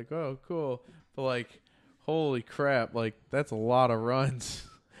 oh, cool. But, like, holy crap, like, that's a lot of runs.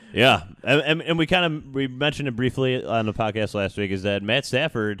 Yeah, and we mentioned it briefly on the podcast last week, is that Matt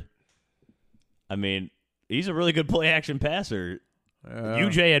Stafford, I mean, he's a really good play-action passer.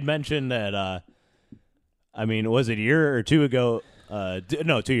 UJ had mentioned that, I mean, was it a year or two ago?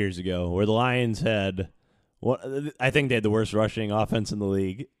 2 years ago, where the Lions had, I think they had the worst rushing offense in the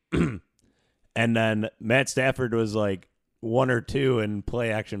league. And then Matt Stafford was like 1 or 2 in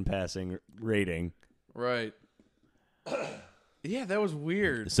play-action passing rating. Right. Yeah, that was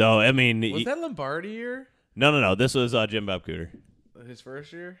weird. So, I mean... Was that Lombardi year? No. This was Jim Bob Cooter. His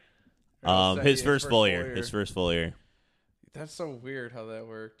first year? His first full year. His first full year. That's so weird how that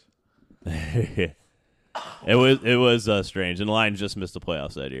worked. It was strange. And the Lions just missed the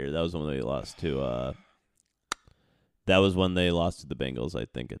playoffs that year. That was when they lost to... That was when they lost to the Bengals, I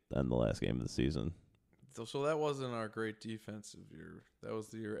think, in the last game of the season. So that wasn't our great defensive year. That was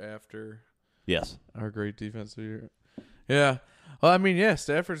the year after. Yes. Our great defensive year. Yeah. Well, I mean, yeah,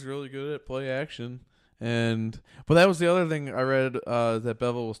 Stafford's really good at play action. But that was the other thing I read that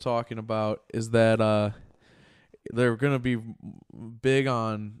Bevel was talking about, is that they're going to be big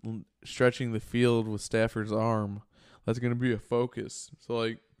on stretching the field with Stafford's arm. That's going to be a focus. So,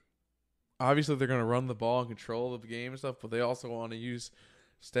 like, obviously they're going to run the ball and control the game and stuff, but they also want to use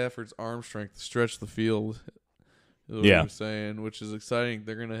Stafford's arm strength to stretch the field. Is what I'm saying, which is exciting.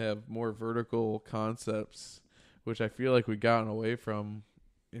 They're going to have more vertical concepts, which I feel like we've gotten away from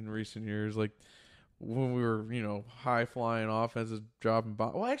in recent years. Like when we were, high flying offenses dropping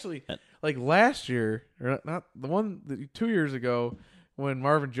bombs. Well, actually, like last year, or not the one 2 years ago, when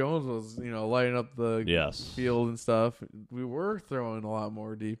Marvin Jones was, lighting up the field and stuff, we were throwing a lot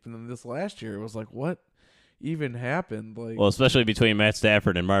more deep. And then this last year, it was like, what even happened? Like, well, especially between Matt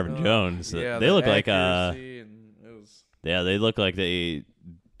Stafford and Marvin Jones, they look like they look like they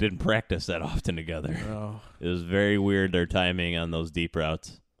didn't practice that often together. Oh. It was very weird, their timing on those deep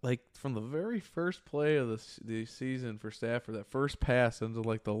routes. Like from the very first play of the season for Stafford, that first pass into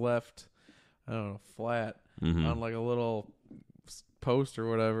like the left, flat on like a little post or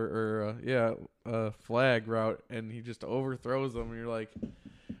whatever, or flag route, and he just overthrows them, and you're like,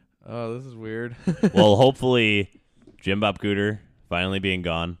 oh, this is weird. Well, hopefully Jim Bob Cooter finally being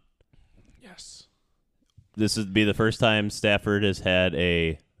gone. Yes. This would be the first time Stafford has had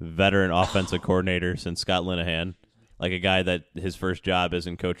a veteran offensive coordinator since Scott Linehan, like a guy that his first job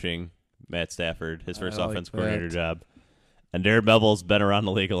isn't coaching Matt Stafford, his first offensive coordinator job. And Darren Bevel's been around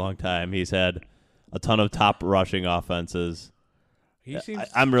the league a long time. He's had a ton of top rushing offenses.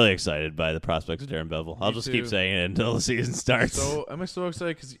 I'm really excited by the prospects of Darren Bevel. I'll just keep saying it until the season starts. So I'm so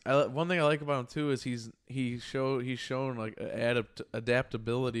excited because one thing I like about him too is he's shown like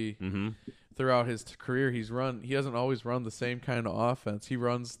adaptability throughout his career. He hasn't always run the same kind of offense. He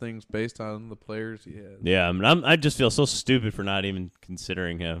runs things based on the players he has. Yeah, I mean, I just feel so stupid for not even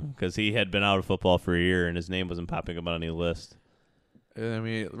considering him, because he had been out of football for a year and his name wasn't popping up on any list. I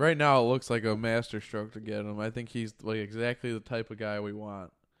mean, right now it looks like a masterstroke to get him. I think he's like exactly the type of guy we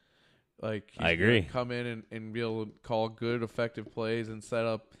want. Like, he's I agree. Come in and be able to call good, effective plays and set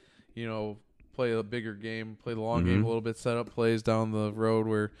up, play a bigger game, play the long game a little bit, set up plays down the road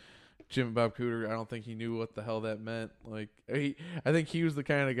where Jim Bob Cooter, I don't think he knew what the hell that meant. Like, I think he was the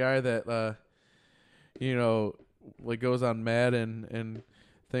kind of guy that, like goes on Madden and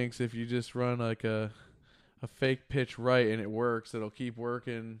thinks if you just run like a fake pitch right and it works, it'll keep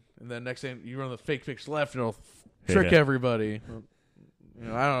working, and then next thing you run the fake pitch left and it'll trick everybody. I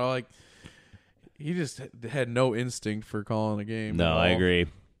don't know, like he just had no instinct for calling a game. No, I agree.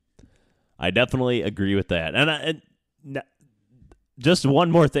 I definitely agree with that. And just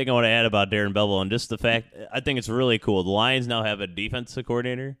one more thing I want to add about Darren Bevel, and just the fact, I think it's really cool. The Lions now have a defensive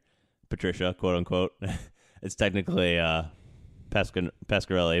coordinator, Patricia, quote unquote. It's technically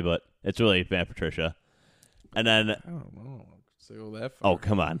Pasquarelli, but it's really Matt Patricia. And then, I don't know. Say go that far. Oh,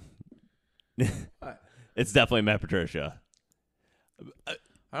 come on. It's definitely Matt Patricia.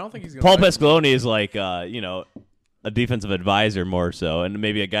 I don't think he's going Paul Pasqualoni is like, a defensive advisor more so, and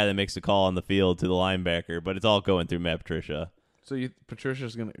maybe a guy that makes the call on the field to the linebacker, but it's all going through Matt Patricia. So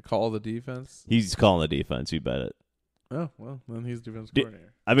Patricia's going to call the defense? He's calling the defense, you bet it. Oh, well, then he's defense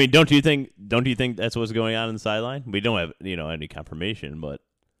coordinator. I mean, don't you think that's what's going on the sideline? We don't have, any confirmation, but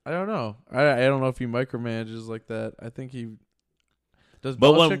I don't know. I don't know if he micromanages like that. I think he does.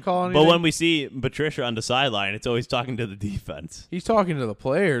 But Belichick call anything? when we see Patricia on the sideline, it's always talking to the defense. He's talking to the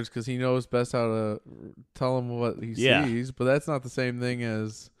players because he knows best how to tell them what he sees. But that's not the same thing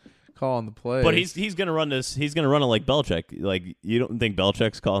as calling the plays. But he's gonna run this. He's gonna run it like Belichick. Like, you don't think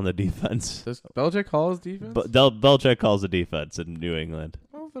Belichick's calling the defense? Does Belichick call his defense? But Belichick calls the defense in New England.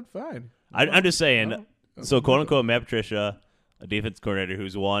 Oh, then fine. I'm just saying. So quote unquote, Matt Patricia, a defense coordinator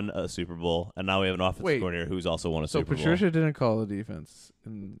who's won a Super Bowl, and now we have an offensive coordinator who's also won a Super Bowl. So Patricia didn't call the defense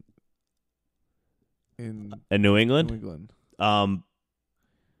in New England. New England.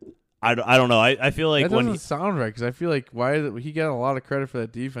 I don't know. I feel like that when doesn't sound right because I feel like he got a lot of credit for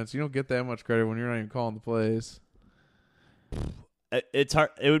that defense. You don't get that much credit when you're not even calling the plays. it's hard.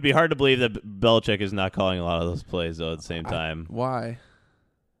 It would be hard to believe that Belichick is not calling a lot of those plays though. At the same time, why?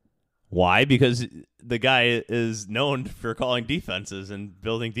 Why? Because the guy is known for calling defenses and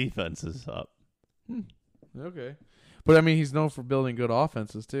building defenses up. Okay, but I mean, he's known for building good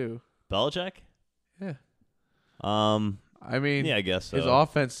offenses too. Belichick? Yeah. I mean, yeah, I guess so. His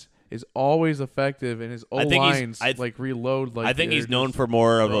offense is always effective, and his O-lines reload. I think he's known for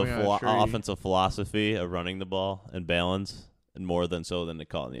more of a tree. offensive philosophy of running the ball and balance, and more than to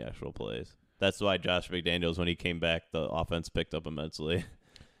calling the actual plays. That's why Josh McDaniels, when he came back, the offense picked up immensely.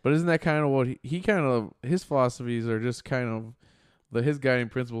 But isn't that kind of what he kind of his philosophies are just kind of his guiding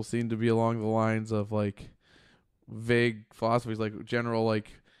principles seem to be along the lines of like vague philosophies, like general,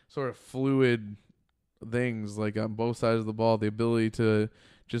 like sort of fluid things, like on both sides of the ball. The ability to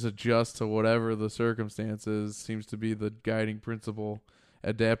just adjust to whatever the circumstances seems to be the guiding principle.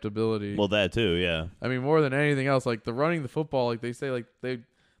 Adaptability. Well, that too, yeah. I mean, more than anything else, like the running the football, like they say, like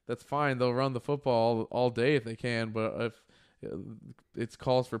that's fine. They'll run the football all day if they can, but if it's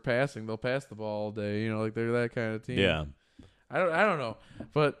calls for passing, they'll pass the ball all day. You know, like they're that kind of team. Yeah. I don't know,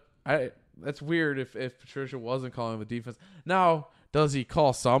 but that's weird if Patricia wasn't calling the defense. Now, does he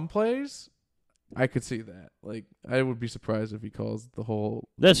call some plays? I could see that. Like, I would be surprised if he calls the whole.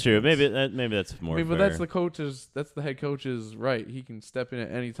 That's true. Maybe that's more. But fair. that's the head coach's right. He can step in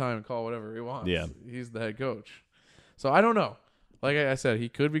at any time and call whatever he wants. Yeah, he's the head coach. So I don't know. Like I said, he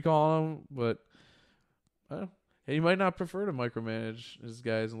could be calling them, but he might not prefer to micromanage his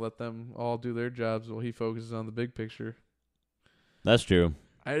guys and let them all do their jobs while he focuses on the big picture. That's true.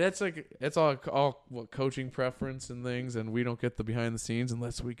 It's all what coaching preference and things, and we don't get the behind the scenes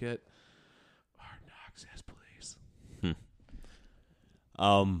unless we get Hard Knocks. Yes, please.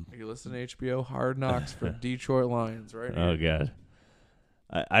 Are you listening to HBO Hard Knocks for Detroit Lions right now? Oh god,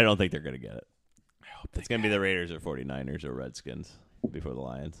 I don't think they're gonna get it. I hope it's gonna be the Raiders or 49ers or Redskins before the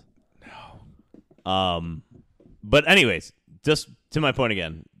Lions. No. But anyways, just to my point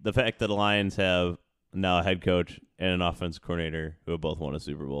again, the fact that the Lions have now a head coach and an offensive coordinator who have both won a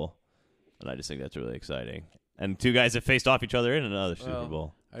Super Bowl, and I just think that's really exciting. And two guys that faced off each other in another Super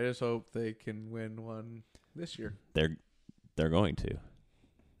Bowl. I just hope they can win one this year. They're going to.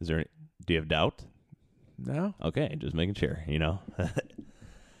 Do you have doubt? No. Okay, just making sure. You know,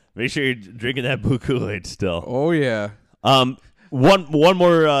 make sure you're drinking that blue Kool-Aid still. Oh yeah. One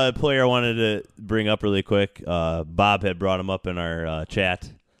more player I wanted to bring up really quick. Bob had brought him up in our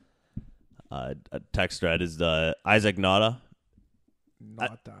chat. A text thread is Isaac Nauta.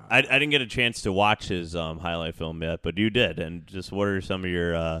 I didn't get a chance to watch his highlight film yet, but you did. And just what are some of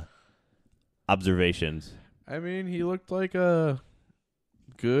your observations? I mean, he looked like a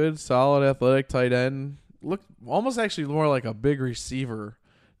good, solid, athletic tight end. Looked almost actually more like a big receiver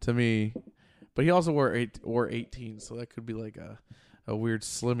to me. But he also wore 18, so that could be like a weird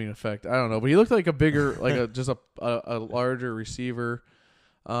slimming effect. I don't know. But he looked like a bigger, like a larger receiver.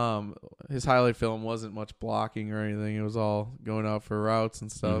 His highlight film wasn't much blocking or anything. It was all going out for routes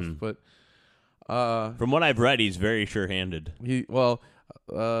and stuff. Mm-hmm. But from what I've read, he's very sure-handed.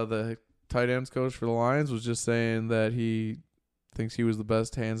 The tight ends coach for the Lions was just saying that he thinks he was the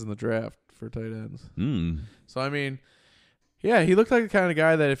best hands in the draft for tight ends. So I mean, yeah, he looked like the kind of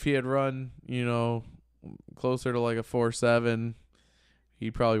guy that if he had run, closer to like a 4.7,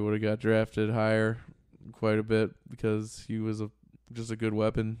 he probably would have got drafted higher quite a bit because he was just a good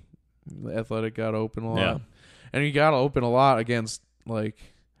weapon. The athletic got open a lot. Yeah. And he got open a lot against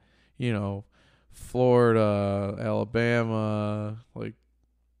Florida, Alabama, like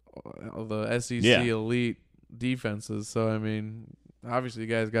the SEC elite defenses. So I mean, obviously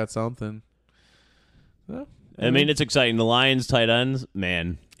the guy's got something. Yeah. I mean, it's exciting. The Lions tight ends,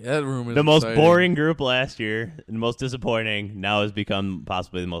 man. Yeah, that room is the most exciting. boring group last year and most disappointing now has become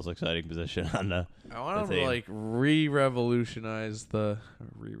possibly the most exciting position on the I want the to team. revolutionize the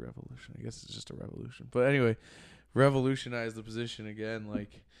I guess it's just a revolution. But anyway, revolutionize the position again.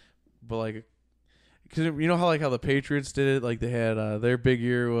 Like but like, because you know how the Patriots did it, like they had their big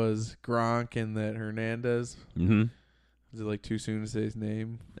year was Gronk and that Hernandez. Mm-hmm. Is it like too soon to say his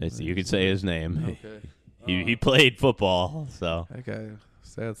name? You could say his name. Okay. He played football, so That guy,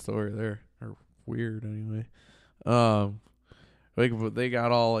 sad story there, or weird anyway. Like they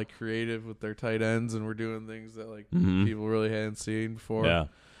got all like creative with their tight ends and were doing things that like people really hadn't seen before. yeah.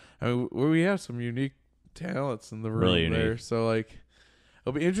 I mean, we have some unique talents in the room Really there, unique. so like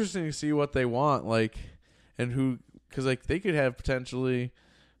it'll be interesting to see what they want, like, and who, because like they could have potentially,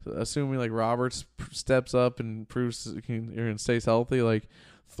 assuming like Roberts steps up and proves and stays healthy, like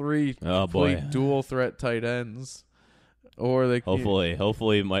 3 complete dual threat tight ends, or they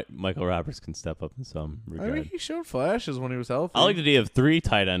hopefully Michael Roberts can step up in some regard. I mean, he showed flashes when he was healthy. I like the idea of 3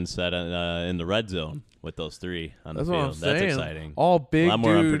 tight ends set in the red zone with those 3 on That's the what field. I'm saying. That's exciting. All big A lot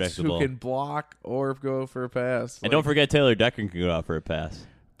more dudes who unpredictable. can block or go for a pass. And don't forget Taylor Decker can go out for a pass.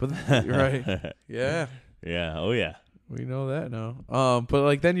 But right, yeah. Yeah. Oh yeah. We know that now. But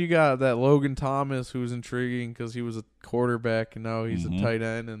like then you got that Logan Thomas who's intriguing because he was a quarterback and now he's a tight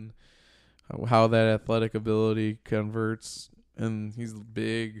end, and how that athletic ability converts. And he's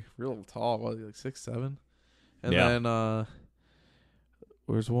big, real tall. What, like 6'7"? And then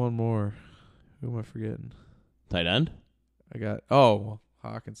where's one more? Who am I forgetting? Tight end. I got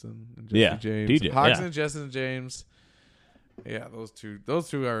Hawkinson and Jesse James. DJ, Hawkinson and Jesse James. Yeah, those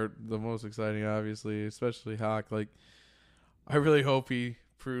two are the most exciting, obviously, especially Hawk. Like, I really hope he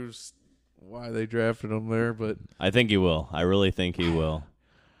proves why they drafted him there, but I think he will. I really think he will.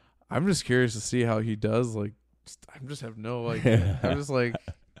 I'm just curious to see how he does. Like, I just have no like. I'm just like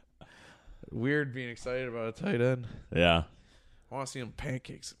weird being excited about a tight end. Yeah, I want to see him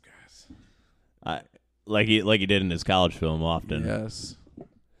pancake some guys. Like he did in his college film often. Yes,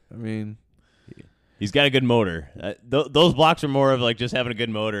 I mean. He's got a good motor. Those blocks are more of like just having a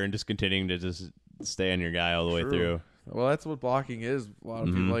good motor and just continuing to just stay on your guy all the way through. Well, that's what blocking is. A lot of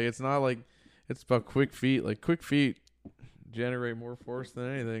people like. It's not like it's about quick feet. Like quick feet generate more force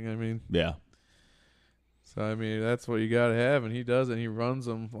than anything. I mean, yeah. So I mean, that's what you got to have, and he does, and he runs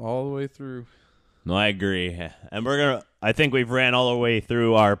them all the way through. No, I agree, and I think we've ran all the way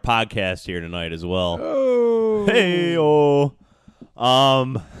through our podcast here tonight as well. Oh, hey,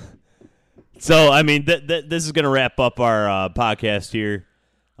 So, I mean, this is going to wrap up our podcast here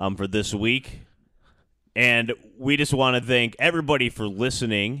for this week. And we just want to thank everybody for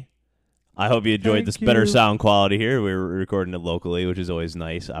listening. I hope you enjoyed this better sound quality here. We're recording it locally, which is always a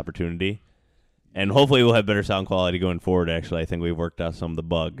nice opportunity. And hopefully we'll have better sound quality going forward, actually. I think we've worked out some of the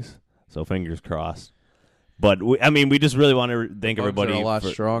bugs, so fingers crossed. But, we just really want to thank everybody. They're a lot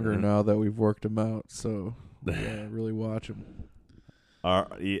stronger now that we've worked them out, so yeah, really watch them.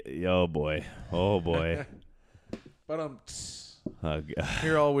 Oh boy. But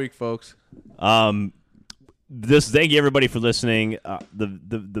here all week, folks. Thank you everybody for listening.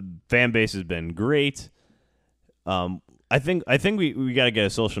 The fan base has been great. I think we got to get a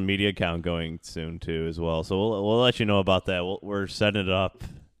social media account going soon too as well. So we'll let you know about that. We're setting it up.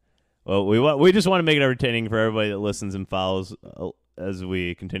 Well, we just want to make it entertaining for everybody that listens and follows as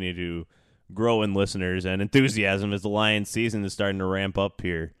we continue to grow in listeners and enthusiasm as the Lions season is starting to ramp up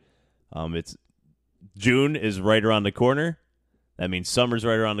here. It's June is right around the corner. That means summer's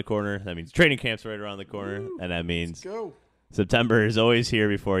right around the corner. That means training camp's right around the corner. And that means September is always here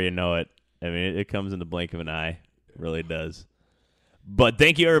before you know it. I mean, it comes in the blink of an eye. It really does. But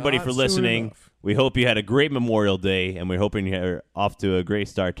thank you, everybody, for listening. We hope you had a great Memorial Day, and we're hoping you're off to a great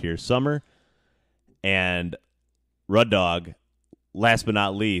start to your summer. And Rud Dog, last but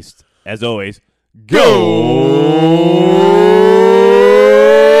not least, as always, go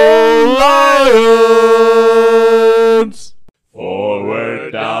Lions!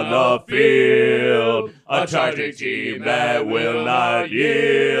 Forward down the field, a charging team that will not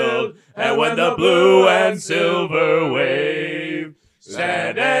yield. And when the blue and silver wave,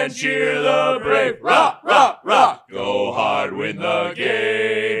 stand and cheer the brave. Rock, rock, rock. Go hard, win the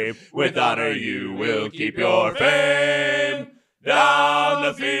game. With honor you will keep your fame. Down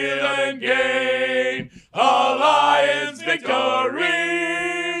the field and gain a Lions victory.